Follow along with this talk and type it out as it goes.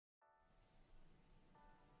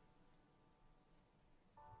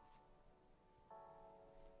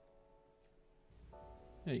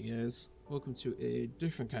Hey guys, welcome to a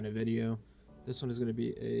different kind of video. This one is going to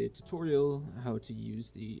be a tutorial how to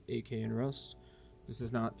use the AK in Rust. This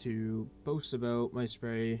is not to boast about my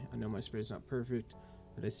spray. I know my spray is not perfect,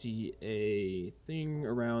 but I see a thing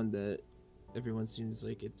around that everyone seems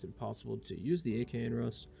like it's impossible to use the AK in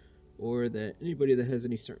Rust, or that anybody that has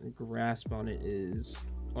any certain grasp on it is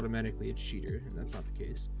automatically a cheater, and that's not the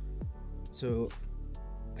case. So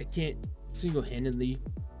I can't single-handedly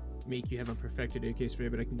make you have a perfected AK spray,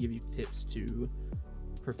 but I can give you tips to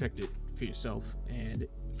perfect it for yourself and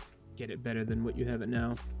get it better than what you have it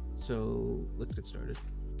now. So let's get started.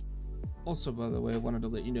 Also, by the way, I wanted to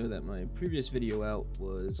let you know that my previous video out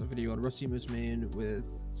was a video on Rusty Moose Main with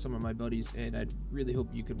some of my buddies, and I really hope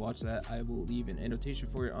you could watch that. I will leave an annotation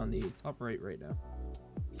for it on the top right now.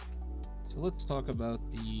 So let's talk about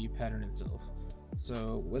the pattern itself.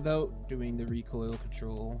 So without doing the recoil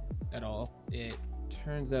control at all, it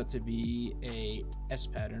turns out to be a S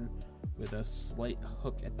pattern with a slight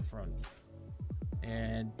hook at the front.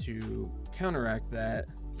 And to counteract that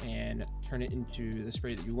and turn it into the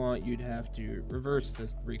spray that you want, you'd have to reverse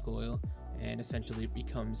this recoil, and essentially it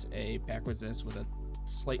becomes a backwards S with a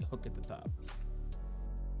slight hook at the top.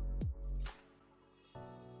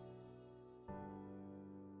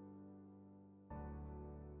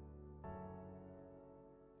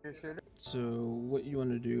 So what you want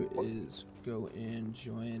to do is go and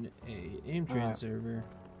join a aim train server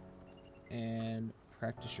and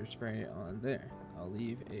practice your spray on there. I'll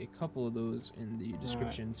leave a couple of those in the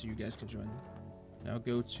description so you guys can join them. Now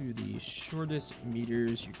go to the shortest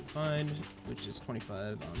meters you can find, which is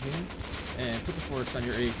 25 on here, and put the forks on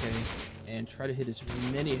your AK and try to hit as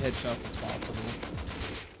many headshots as possible.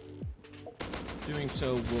 Doing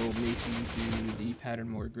so will make you do the pattern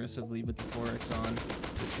more aggressively with the 4X on,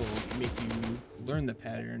 which will make you learn the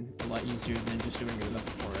pattern a lot easier than just doing it without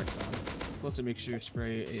the 4X on. Plus it makes your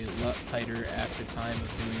spray a lot tighter after time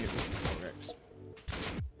of doing it with the 4X.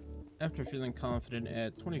 After feeling confident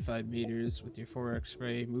at 25 meters with your 4X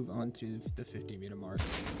spray, move on to the 50 meter mark.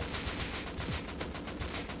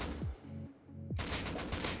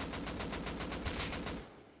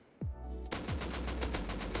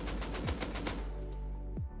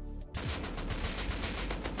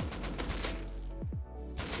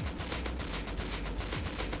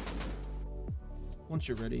 Once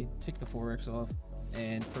you're ready, take the 4X off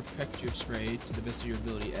and perfect your spray to the best of your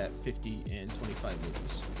ability at 50 and 25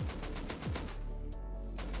 meters.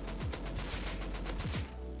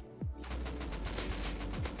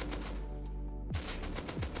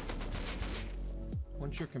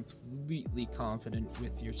 Once you're completely confident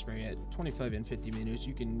with your spray at 25 and 50 meters,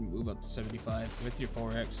 you can move up to 75 with your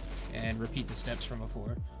 4X and repeat the steps from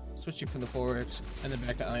before, switching from the 4X and then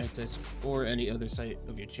back to iron sights or any other sight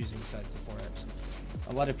of your choosing besides the 4X.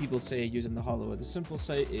 A lot of people say using the hollow or the simple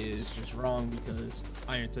sight is just wrong because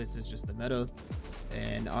iron sights is just the meta,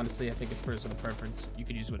 and honestly I think it's personal preference. You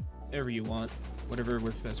can use whatever you want, whatever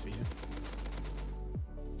works best for you.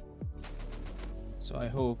 So I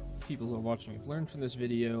hope people who are watching have learned from this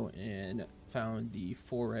video and found the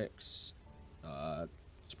 4X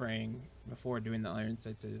spraying before doing the iron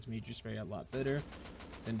sights has made your spray a lot better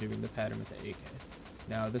than doing the pattern with the AK.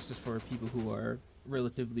 Now this is for people who are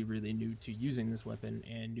relatively really new to using this weapon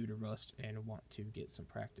and new to Rust and want to get some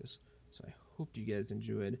practice. So I hope you guys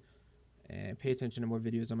enjoyed, and pay attention to more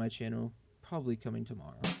videos on my channel, probably coming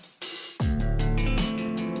tomorrow.